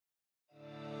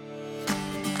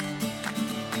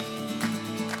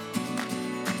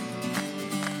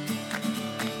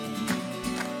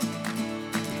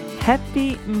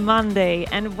Happy Monday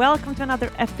and welcome to another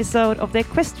episode of the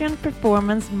Equestrian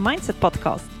Performance Mindset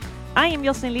Podcast. I am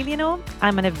Jocelyn Liljeno.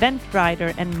 I'm an event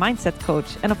writer and mindset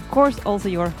coach and of course also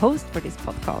your host for this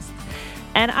podcast.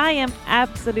 And I am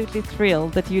absolutely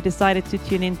thrilled that you decided to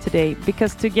tune in today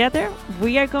because together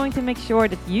we are going to make sure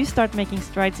that you start making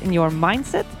strides in your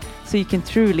mindset so you can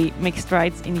truly make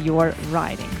strides in your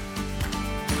riding.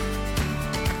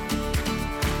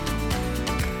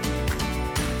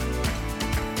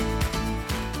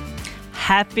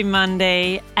 Happy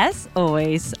Monday. As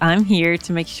always, I'm here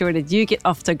to make sure that you get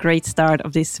off to a great start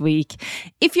of this week.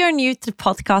 If you're new to the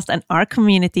podcast and our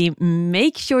community,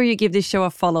 make sure you give this show a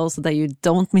follow so that you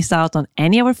don't miss out on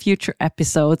any of our future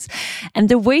episodes. And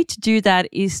the way to do that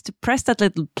is to press that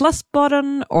little plus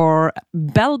button or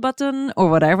bell button or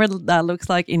whatever that looks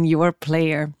like in your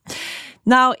player.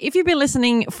 Now, if you've been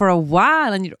listening for a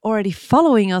while and you're already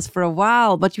following us for a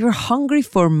while, but you're hungry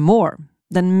for more,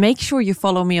 then make sure you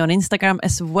follow me on Instagram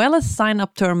as well as sign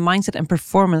up to our mindset and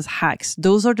performance hacks.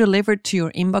 Those are delivered to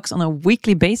your inbox on a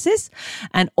weekly basis.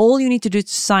 And all you need to do to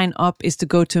sign up is to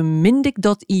go to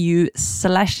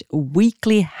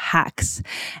mindic.eu/weekly-hacks.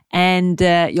 And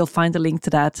you'll find a link to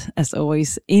that, as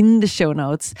always, in the show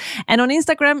notes. And on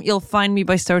Instagram, you'll find me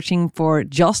by searching for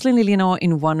Jocelyn Liljeno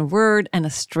in one word. And a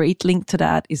straight link to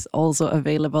that is also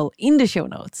available in the show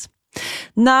notes.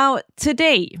 Now,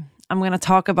 today, I'm going to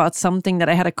talk about something that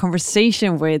I had a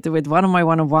conversation with one of my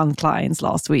one-on-one clients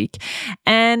last week.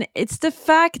 And it's the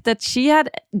fact that she had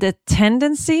the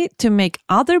tendency to make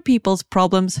other people's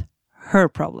problems her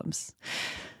problems.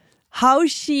 How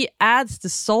she adds the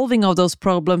solving of those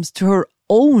problems to her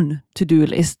own to-do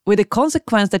list with the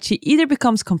consequence that she either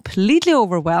becomes completely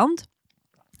overwhelmed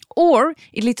or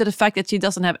it leads to the fact that she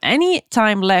doesn't have any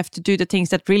time left to do the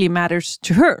things that really matters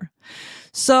to her.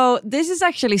 So this is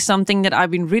actually something that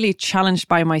I've been really challenged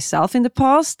by myself in the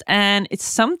past. And it's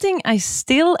something I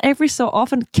still every so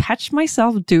often catch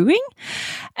myself doing.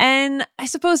 And I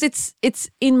suppose it's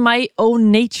in my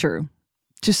own nature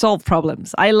to solve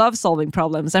problems. I love solving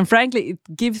problems. And frankly, it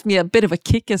gives me a bit of a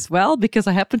kick as well because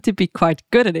I happen to be quite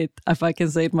good at it, if I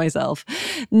can say it myself.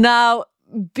 Now,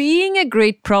 being a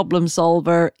great problem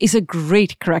solver is a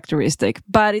great characteristic,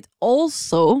 but it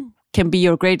also can be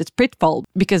your greatest pitfall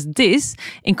because this,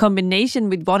 in combination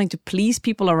with wanting to please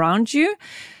people around you,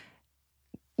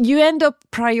 you end up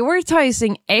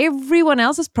prioritizing everyone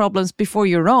else's problems before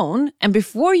your own. And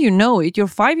before you know it, you're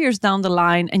 5 years down the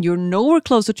line and you're nowhere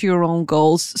closer to your own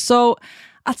goals. So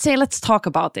I'd say let's talk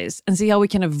about this and see how we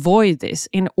can avoid this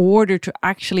in order to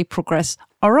actually progress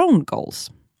our own goals.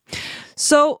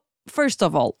 So first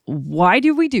of all, why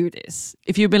do we do this?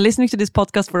 If you've been listening to this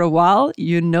podcast for a while,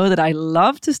 you know that I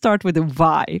love to start with the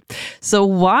why. So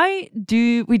why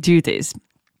do we do this?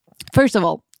 First of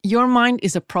all, your mind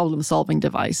is a problem-solving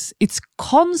device. It's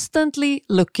constantly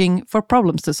looking for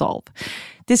problems to solve.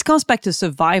 This comes back to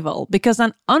survival because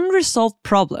an unresolved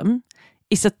problem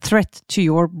is a threat to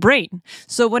your brain.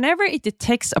 So whenever it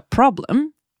detects a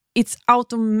problem, it's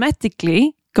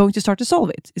automatically going to start to solve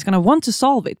it. It's going to want to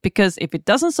solve it because if it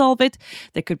doesn't solve it,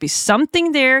 there could be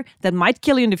something there that might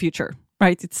kill you in the future,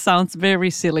 right? It sounds very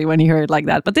silly when you hear it like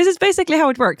that, but this is basically how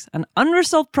it works. An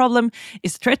unresolved problem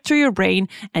is a threat to your brain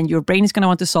and your brain is going to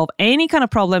want to solve any kind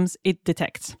of problems it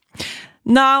detects.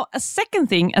 Now, a second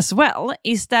thing as well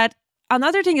is that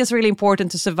another thing that's really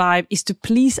important to survive is to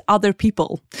please other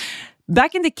people.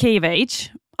 Back in the cave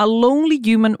age, a lonely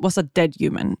human was a dead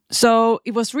human. So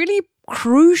it was really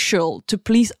crucial to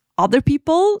please other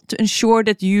people to ensure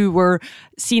that you were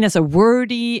seen as a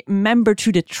worthy member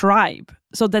to the tribe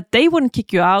so that they wouldn't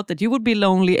kick you out, that you would be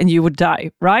lonely and you would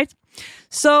die, right?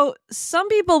 So some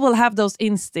people will have those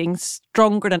instincts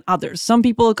stronger than others. Some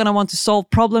people are going to want to solve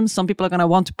problems. Some people are going to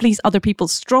want to please other people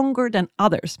stronger than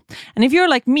others. And if you're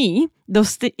like me,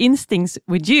 those instincts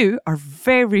with you are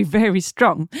very, very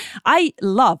strong.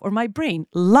 My brain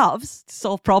loves to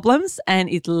solve problems and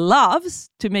it loves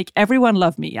to make everyone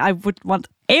love me. I would want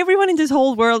everyone in this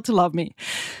whole world to love me.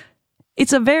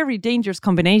 It's a very dangerous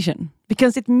combination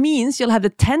because it means you'll have the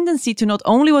tendency to not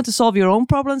only want to solve your own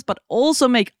problems, but also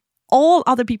make all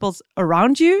other people's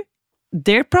around you,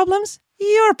 their problems,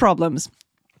 your problems,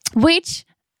 which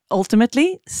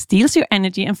ultimately steals your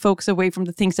energy and focus away from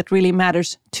the things that really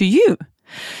matters to you.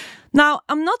 Now,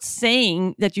 I'm not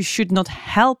saying that you should not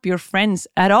help your friends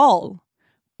at all,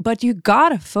 but you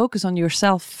gotta focus on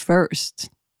yourself first.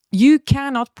 You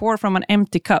cannot pour from an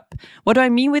empty cup. What do I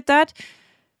mean with that?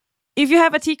 If you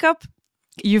have a teacup,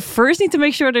 You first need to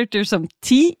make sure that there's some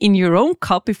tea in your own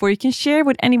cup before you can share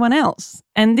with anyone else.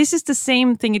 And this is the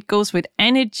same thing. It goes with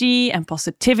energy and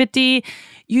positivity.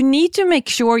 You need to make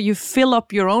sure you fill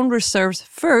up your own reserves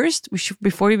first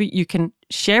before you can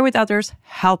share with others,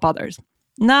 help others.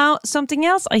 Now, something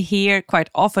else I hear quite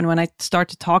often when I start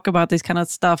to talk about this kind of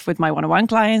stuff with my one-on-one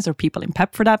clients or people in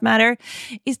PEP for that matter,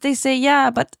 is they say,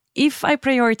 yeah, but if I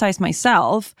prioritize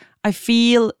myself, I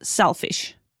feel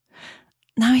selfish.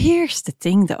 Now, here's the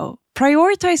thing though.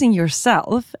 Prioritizing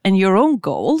yourself and your own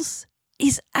goals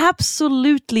is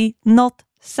absolutely not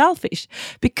selfish.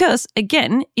 Because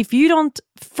again, if you don't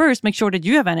first make sure that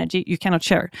you have energy, you cannot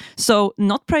share. So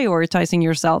not prioritizing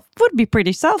yourself would be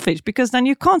pretty selfish because then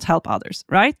you can't help others,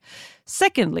 right?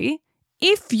 Secondly,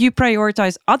 if you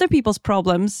prioritize other people's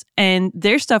problems and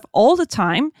their stuff all the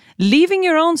time, leaving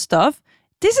your own stuff,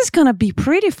 this is going to be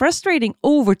pretty frustrating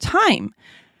over time.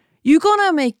 You're going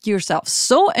to make yourself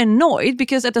so annoyed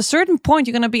because at a certain point,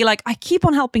 you're going to be like, I keep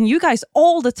on helping you guys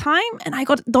all the time and I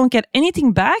don't get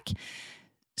anything back.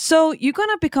 So you're going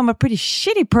to become a pretty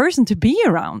shitty person to be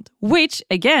around, which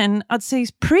again, I'd say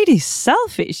is pretty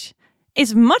selfish.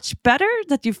 It's much better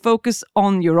that you focus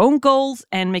on your own goals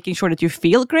and making sure that you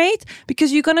feel great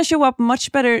because you're going to show up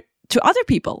much better to other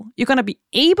people. You're going to be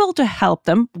able to help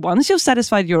them once you've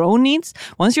satisfied your own needs,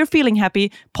 once you're feeling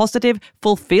happy, positive,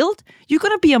 fulfilled, you're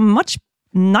going to be a much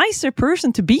nicer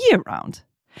person to be around.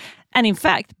 And in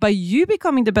fact, by you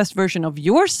becoming the best version of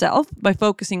yourself, by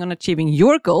focusing on achieving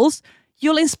your goals,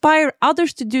 you'll inspire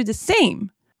others to do the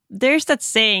same. There's that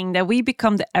saying that we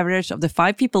become the average of the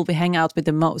 5 people we hang out with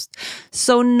the most.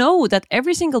 So know that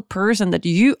every single person that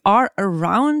you are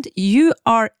around, you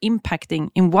are impacting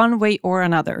in one way or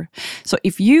another. So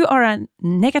if you are a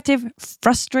negative,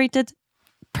 frustrated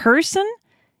person,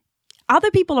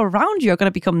 other people around you are going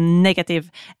to become negative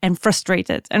and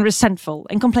frustrated and resentful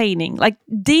and complaining. Like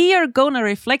they are going to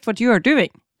reflect what you are doing.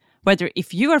 Whether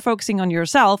if you are focusing on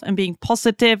yourself and being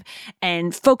positive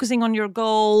and focusing on your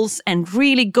goals and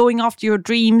really going after your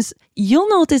dreams, you'll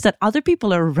notice that other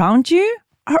people around you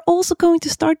are also going to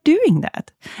start doing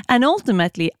that. And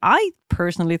ultimately, I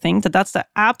personally think that that's the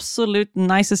absolute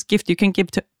nicest gift you can give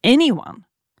to anyone,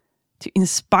 to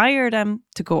inspire them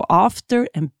to go after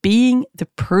and being the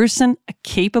person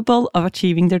capable of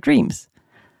achieving their dreams.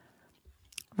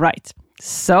 Right.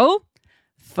 So,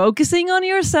 focusing on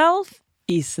yourself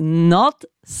is not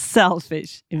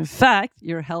selfish. In fact,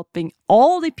 you're helping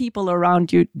all the people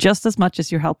around you just as much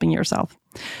as you're helping yourself.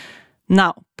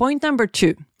 Now, point number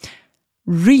 2,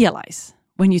 realize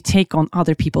when you take on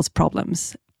other people's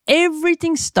problems.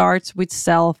 Everything starts with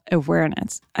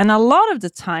self-awareness. And a lot of the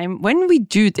time when we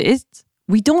do this,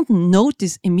 we don't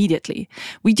notice immediately.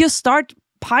 We just start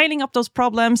piling up those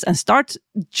problems and start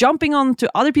jumping onto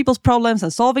other people's problems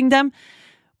and solving them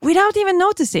without even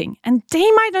noticing. And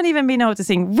they might not even be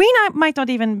noticing. We might not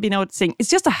even be noticing. It's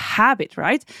just a habit,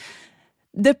 right?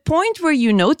 The point where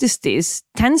you notice this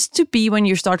tends to be when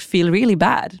you start to feel really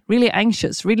bad, really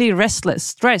anxious, really restless,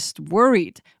 stressed,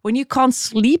 worried, when you can't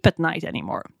sleep at night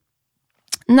anymore.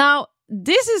 Now,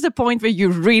 this is the point where you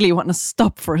really want to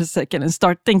stop for a second and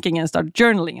start thinking and start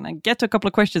journaling. And I get to a couple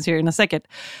of questions here in a second.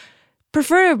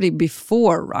 Preferably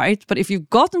before, right? But if you've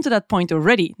gotten to that point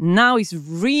already, now is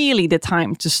really the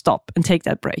time to stop and take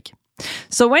that break.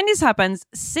 So when this happens,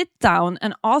 sit down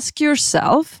and ask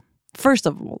yourself, first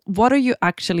of all, what are you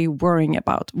actually worrying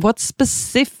about? What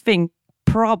specific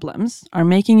problems are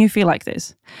making you feel like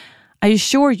this? I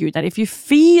assure you that if you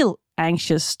feel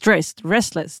anxious, stressed,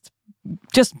 restless,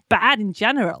 just bad in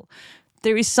general,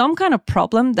 there is some kind of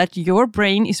problem that your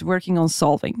brain is working on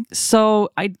solving. So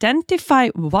identify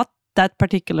what that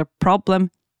particular problem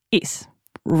is.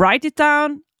 Write it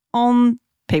down on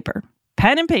paper,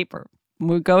 pen and paper.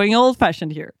 We're going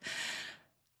old-fashioned here.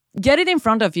 Get it in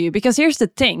front of you, because here's the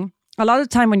thing. A lot of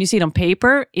the time when you see it on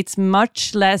paper, it's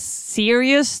much less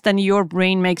serious than your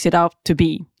brain makes it out to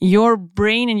be. Your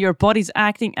brain and your body's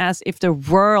acting as if the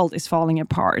world is falling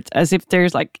apart, as if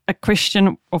there's like a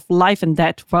question of life and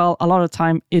death. Well, a lot of the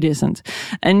time it isn't.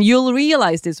 And you'll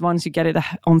realize this once you get it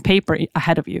on paper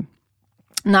ahead of you.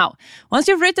 Now, once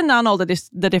you've written down all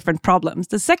the different problems,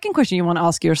 the second question you want to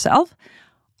ask yourself,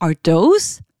 are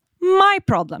those my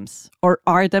problems, or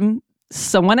are them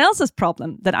someone else's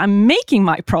problem that I'm making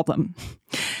my problem?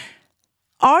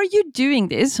 Are you doing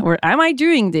this, or am I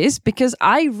doing this because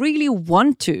I really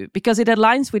want to, because it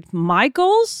aligns with my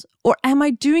goals, or am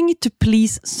I doing it to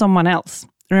please someone else?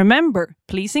 Remember,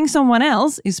 pleasing someone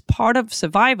else is part of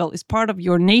survival, is part of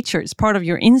your nature, is part of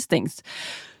your instincts.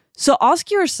 So ask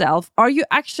yourself, are you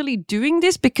actually doing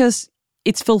this because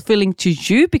it's fulfilling to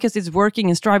you because it's working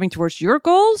and striving towards your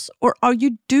goals? Or are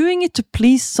you doing it to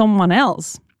please someone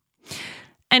else?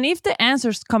 And if the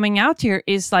answers coming out here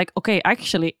is like, okay,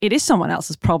 actually, it is someone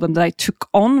else's problem that I took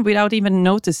on without even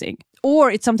noticing,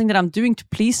 or it's something that I'm doing to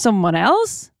please someone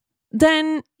else,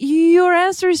 then your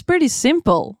answer is pretty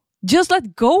simple. Just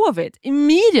let go of it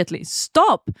immediately.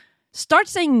 Stop. Start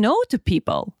saying no to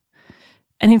people.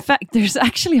 And in fact, there's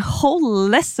actually a whole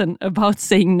lesson about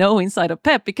saying no inside of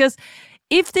PEP, because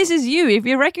if this is you, if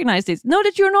you recognize this, know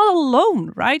that you're not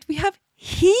alone, right? We have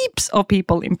heaps of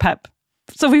people in PEP.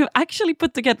 So we've actually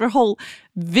put together a whole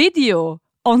video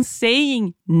on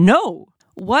saying no.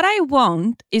 What I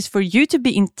want is for you to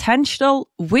be intentional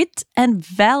with and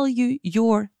value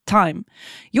your time.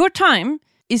 Your time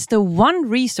is the one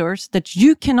resource that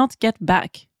you cannot get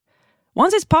back.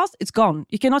 Once it's passed, it's gone.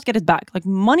 You cannot get it back. Like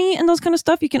money and those kind of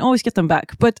stuff, you can always get them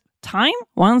back. But time,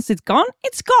 once it's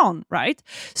gone, right?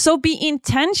 So be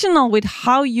intentional with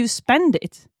how you spend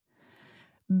it.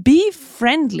 Be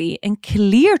friendly and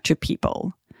clear to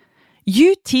people.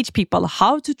 You teach people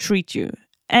how to treat you.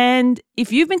 And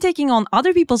if you've been taking on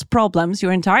other people's problems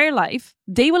your entire life,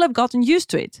 they will have gotten used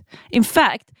to it. In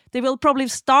fact, they will probably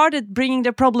have started bringing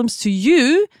their problems to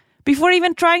you before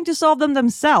even trying to solve them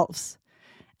themselves.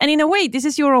 And in a way, this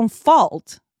is your own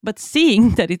fault. But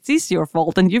seeing that it is your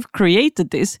fault and you've created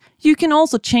this, you can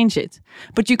also change it.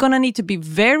 But you're going to need to be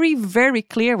very, very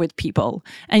clear with people.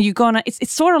 And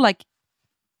it's sort of like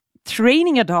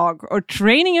training a dog or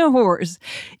training a horse.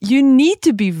 You need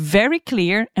to be very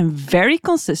clear and very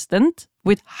consistent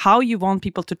with how you want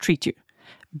people to treat you.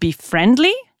 Be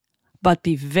friendly, but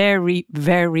be very,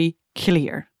 very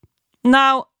clear.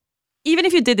 Now, even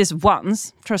if you did this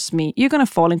once, trust me, you're going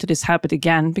to fall into this habit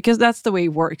again because that's the way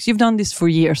it works. You've done this for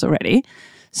years already.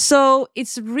 So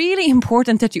it's really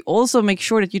important that you also make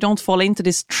sure that you don't fall into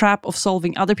this trap of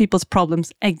solving other people's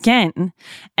problems again.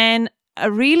 And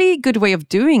a really good way of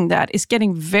doing that is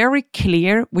getting very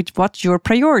clear with what your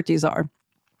priorities are.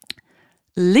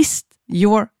 List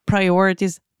your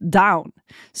priorities down.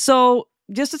 So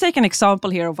just to take an example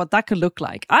here of what that could look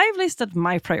like, I've listed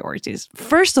my priorities.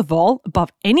 First of all, above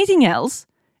anything else,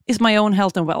 is my own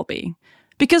health and well-being.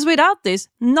 Because without this,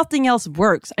 nothing else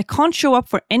works. I can't show up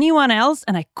for anyone else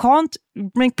and I can't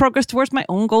make progress towards my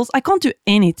own goals. I can't do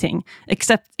anything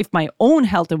except if my own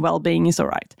health and well-being is all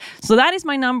right. So that is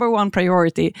my number one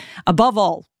priority above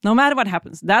all, no matter what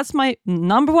happens. That's my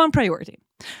number one priority.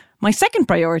 My second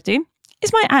priority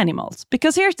is my animals.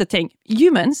 Because here's the thing,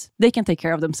 humans, they can take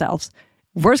care of themselves.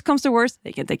 Worst comes to worst,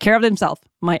 they can take care of themselves.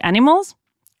 My animals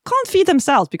can't feed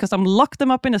themselves because I'm locked them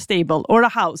up in a stable or a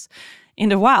house. In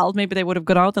the wild, maybe they would have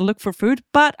gone out and looked for food,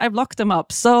 but I've locked them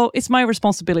up. So it's my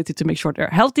responsibility to make sure they're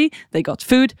healthy, they got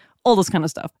food, all this kind of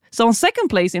stuff. So on second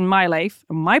place in my life,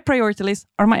 my priority list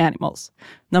are my animals.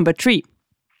 Number 3,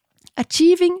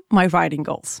 achieving my writing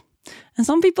goals. And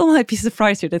some people might be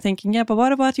surprised here. They're thinking, yeah, but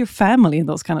what about your family and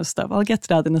those kind of stuff? I'll get to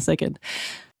that in a second.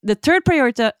 The third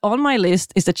priority on my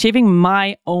list is achieving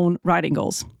my own writing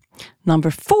goals.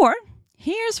 Number 4,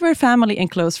 here's where family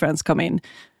and close friends come in.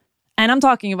 And I'm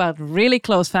talking about really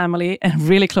close family and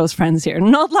really close friends here.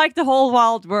 Not like the whole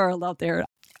wild world out there.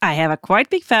 I have a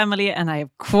quite big family and I have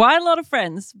quite a lot of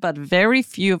friends, but very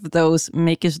few of those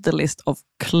make it to the list of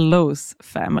close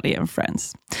family and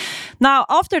friends. Now,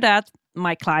 after that,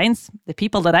 my clients, the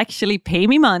people that actually pay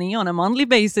me money on a monthly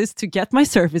basis to get my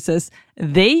services,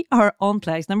 they are on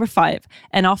place number 5.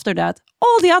 And after that,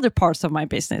 all the other parts of my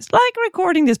business, like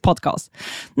recording this podcast.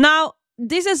 Now,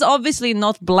 this is obviously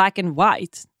not black and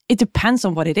white. It depends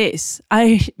on what it is.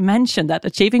 I mentioned that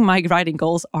achieving my writing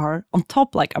goals are on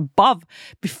top, like above,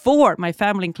 before my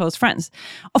family and close friends.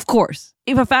 Of course,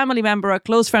 if a family member or a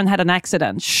close friend had an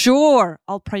accident, sure,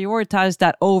 I'll prioritize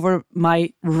that over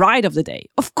my ride of the day.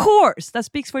 Of course, that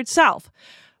speaks for itself.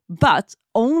 But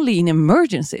only in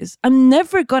emergencies. I'm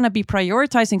never going to be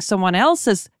prioritizing someone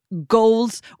else's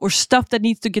goals or stuff that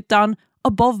needs to get done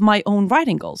above my own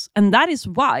writing goals. And that is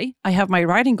why I have my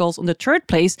writing goals on the 3rd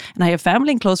place and I have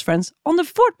family and close friends on the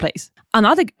 4th place.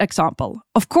 Another example,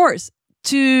 of course,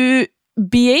 to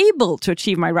be able to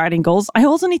achieve my writing goals, I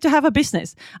also need to have a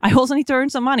business. I also need to earn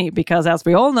some money because, as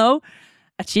we all know,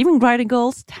 achieving writing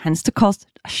goals tends to cost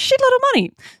a shitload of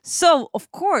money. So,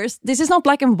 of course, this is not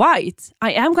black and white.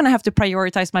 I am going to have to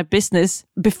prioritize my business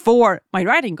before my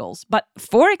writing goals. But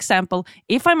for example,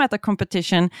 if I'm at a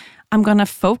competition, I'm going to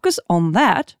focus on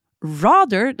that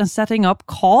rather than setting up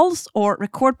calls or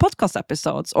record podcast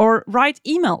episodes or write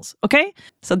emails, okay?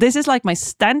 So this is like my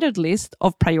standard list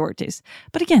of priorities.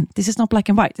 But again, this is not black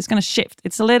and white. It's going to shift.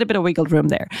 It's a little bit of wiggle room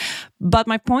there. But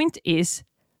my point is,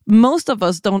 Most of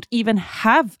us don't even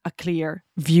have a clear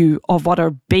view of what our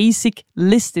basic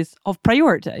list is of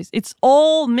priorities. It's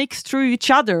all mixed through each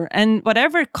other, and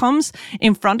whatever comes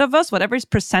in front of us, whatever is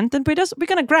presented with us, we're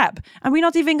going to grab. And we're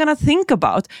not even going to think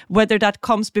about whether that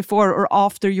comes before or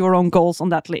after your own goals on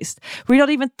that list. We don't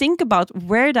even think about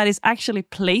where that is actually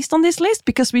placed on this list,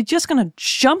 because we're just going to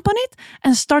jump on it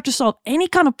and start to solve any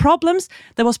kind of problems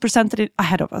that was presented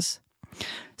ahead of us.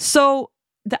 So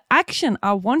the action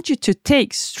I want you to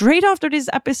take straight after this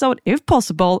episode, if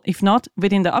possible, if not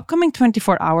within the upcoming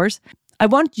 24 hours, I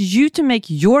want you to make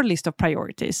your list of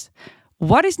priorities.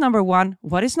 What is number 1?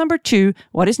 What is number 2?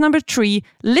 What is number 3?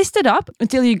 List it up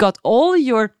until you got all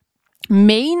your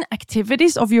main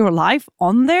activities of your life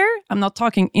on there. I'm not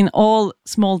talking in all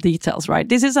small details, right?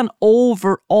 This is an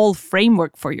overall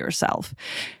framework for yourself.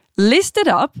 List it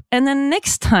up, and then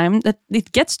next time that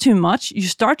it gets too much, you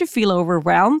start to feel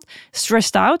overwhelmed,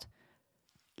 stressed out,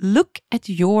 look at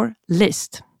your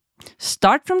list.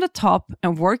 Start from the top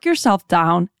and work yourself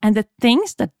down, and the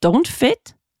things that don't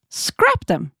fit, scrap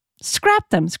them,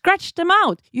 scratch them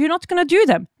out. You're not going to do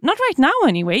them. Not right now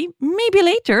anyway, maybe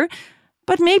later,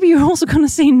 but maybe you're also going to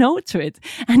say no to it,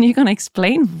 and you're going to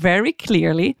explain very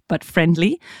clearly but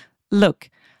friendly, look,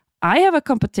 I have a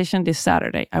competition this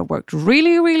Saturday. I worked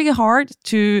really, really hard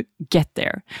to get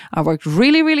there. I worked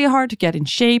really, really hard to get in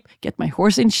shape, get my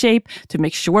horse in shape, to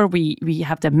make sure we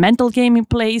have the mental game in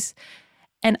place.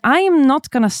 And I am not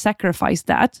going to sacrifice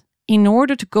that in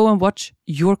order to go and watch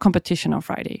your competition on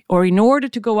Friday, or in order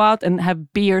to go out and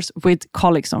have beers with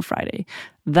colleagues on Friday.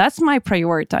 That's my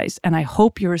prioritize, and I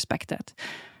hope you respect that.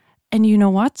 And you know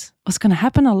what? What's going to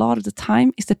happen a lot of the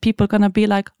time is that people are going to be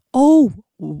like, oh,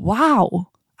 wow.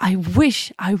 I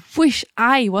wish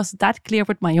I was that clear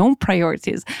with my own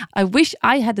priorities. I wish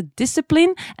I had the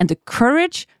discipline and the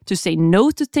courage to say no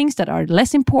to things that are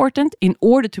less important in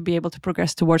order to be able to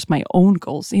progress towards my own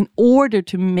goals, in order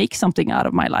to make something out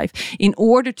of my life, in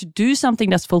order to do something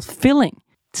that's fulfilling.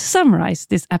 To summarize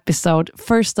this episode,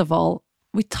 first of all,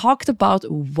 we talked about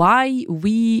why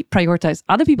we prioritize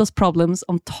other people's problems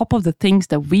on top of the things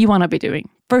that we want to be doing.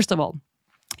 First of all,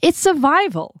 it's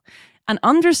survival. An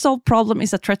unresolved problem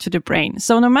is a threat to the brain.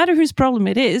 So no matter whose problem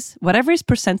it is, whatever is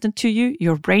presented to you,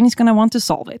 your brain is going to want to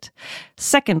solve it.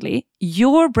 Secondly,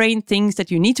 your brain thinks that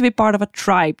you need to be part of a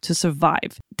tribe to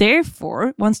survive.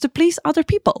 Therefore, wants to please other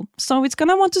people. So it's going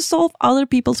to want to solve other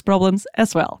people's problems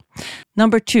as well.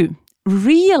 Number 2,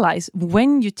 realize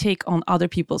when you take on other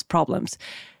people's problems.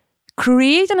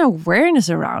 Create an awareness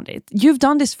around it. You've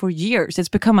done this for years. It's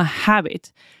become a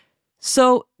habit.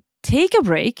 So take a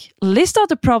break, list out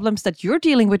the problems that you're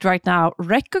dealing with right now,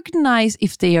 recognize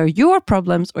if they are your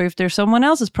problems or if they're someone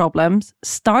else's problems,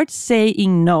 start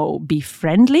saying no, be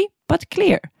friendly but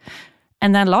clear.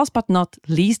 And then last but not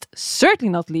least,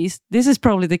 certainly not least, this is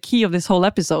probably the key of this whole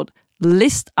episode,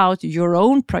 list out your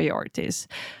own priorities.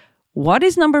 What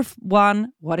is number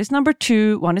 1? What is number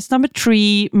 2? What is number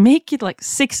 3? Make it like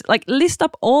 6, like list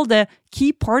up all the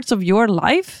key parts of your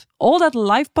life, all that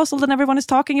life puzzle that everyone is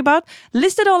talking about.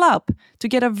 List it all up to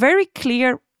get a very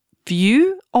clear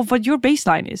view of what your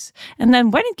baseline is. And then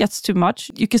when it gets too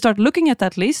much, you can start looking at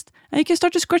that list and you can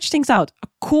start to scratch things out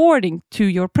according to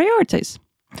your priorities.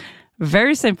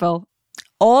 Very simple.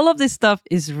 All of this stuff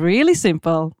is really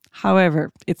simple.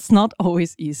 However, it's not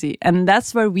always easy, and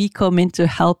that's where we come in to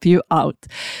help you out.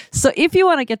 So if you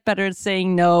want to get better at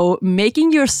saying no,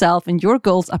 making yourself and your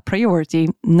goals a priority,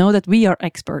 know that we are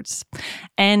experts,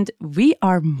 and we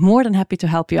are more than happy to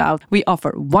help you out. We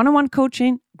offer one-on-one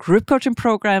coaching, group coaching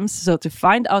programs. So to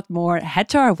find out more, head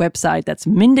to our website, that's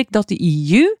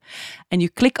mindic.eu, and you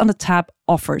click on the tab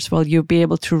offers. Well, you'll be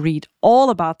able to read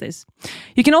all about this.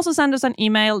 You can also send us an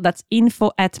email, that's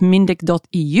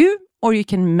info@mindic.eu. Or you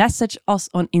can message us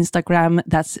on Instagram.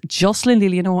 That's Jocelyn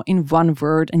Lilienau in one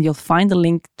word. And you'll find the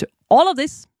link to all of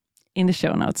this in the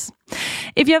show notes.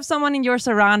 If you have someone in your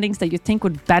surroundings that you think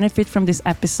would benefit from this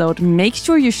episode, make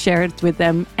sure you share it with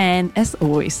them. And as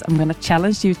always, I'm going to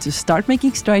challenge you to start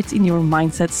making strides in your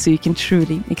mindset so you can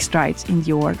truly make strides in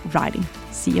your writing.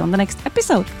 See you on the next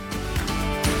episode.